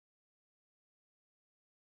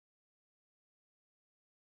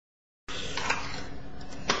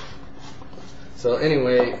So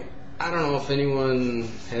anyway, I don't know if anyone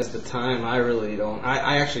has the time. I really don't.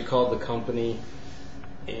 I actually called the company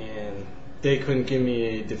and they couldn't give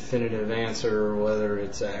me a definitive answer whether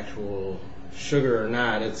it's actual sugar or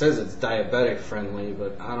not. It says it's diabetic friendly,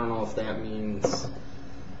 but I don't know if that means,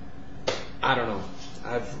 I don't know.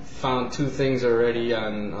 I've found 2 things already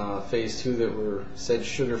on phase 2 that were said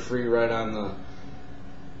sugar free right on the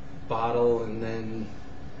bottle, and then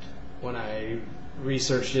when I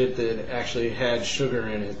researched it, it actually had sugar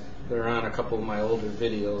in it. They're on a couple of my older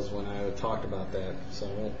videos when I talked about that, so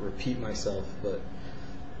I won't repeat myself, but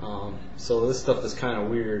so this stuff is kind of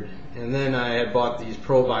weird. And then I had bought these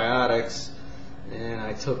probiotics and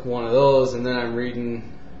I took one of those, and then I'm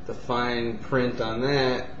reading the fine print on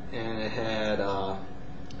that, and it had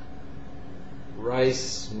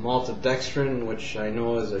rice maltodextrin, which I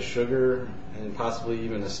know is a sugar and possibly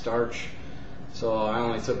even a starch. So I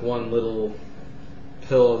only took one little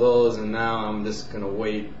pill of those, and now I'm just going to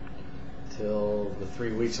wait till the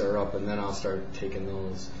 3 weeks are up and then I'll start taking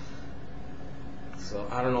those. So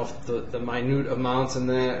I don't know if the minute amounts in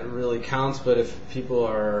that really counts, but if people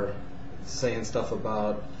are saying stuff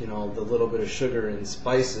about, you know, the little bit of sugar in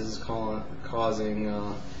spices causing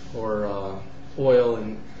or oil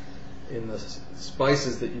in the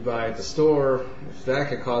spices that you buy at the store, if that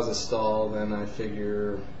could cause a stall, then I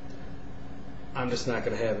figure I'm just not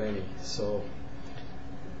going to have any. So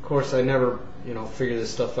of course I never, you know, figure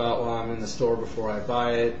this stuff out while I'm in the store before I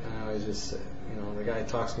buy it. I always just, you know, the guy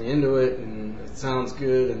talks me into it and it sounds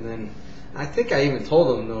good, and then I think I even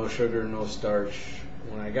told him no sugar, no starch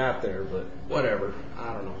when I got there, but whatever,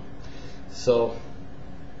 I don't know. So,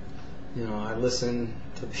 you know, I listen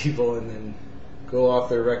to people and then go off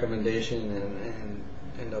their recommendation and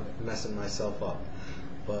end up messing myself up.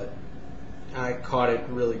 But I caught it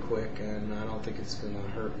really quick and I don't think it's going to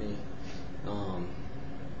hurt me.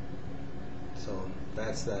 So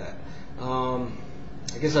that's that. I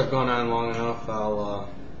guess I've gone on long enough. I'll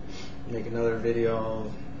make another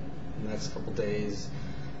video in the next couple days.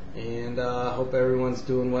 And I hope everyone's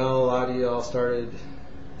doing well. A lot of y'all started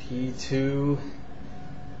P2.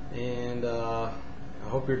 And I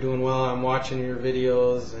hope you're doing well. I'm watching your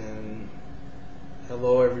videos. And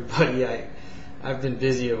hello everybody. I've been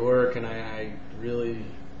busy at work and I really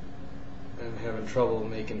am having trouble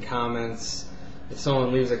making comments. If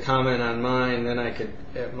someone leaves a comment on mine, then I could,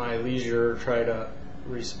 at my leisure, try to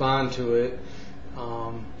respond to it.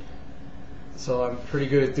 So I'm pretty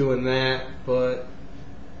good at doing that, but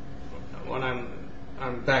when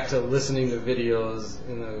I'm back to listening to videos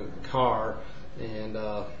in the car, and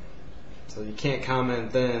so you can't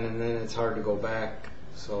comment then, and then it's hard to go back.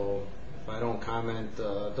 So if I don't comment,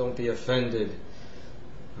 don't be offended.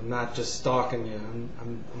 I'm not just stalking you.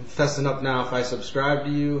 I'm fessing up now. If I subscribe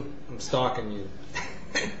to you, I'm stalking you.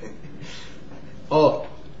 Oh,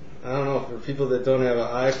 I don't know, for people that don't have an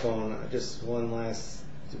iPhone, just one last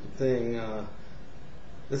stupid thing.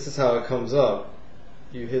 This is how it comes up.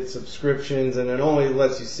 You hit subscriptions and it only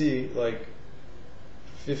lets you see like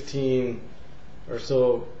 15 or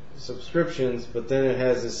so subscriptions, but then it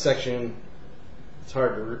has this section, it's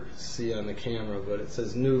hard to see on the camera, but it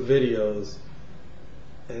says new videos,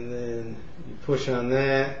 and then you push on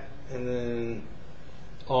that, and then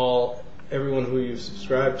everyone who you've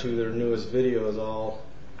subscribed to, their newest videos all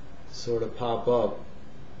sort of pop up,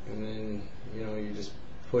 and then, you know, you just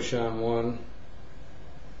push on one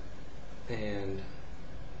and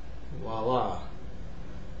voila.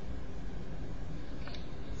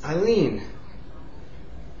 Eileen,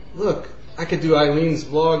 look, I could do Eileen's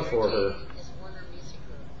vlog for her.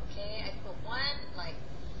 Okay, I put one like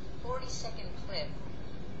 40-second clip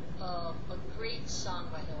of a great song,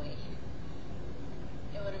 by the way.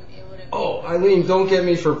 It would have. Oh, Eileen, don't get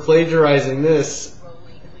me for plagiarizing this.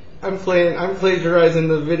 I'm plagiarizing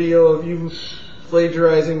the video of you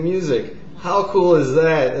plagiarizing music. How cool is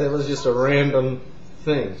that? It was just a random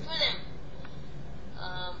thing.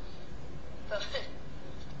 But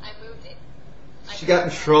I moved it. She got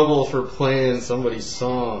in trouble for playing somebody's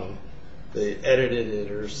song. They edited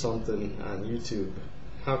it or something on YouTube.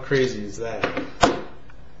 How crazy is that?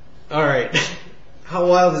 Alright. How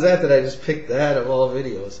wild is that I just picked that of all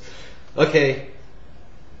videos? Okay.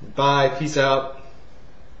 Bye. Peace out.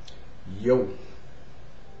 Yo.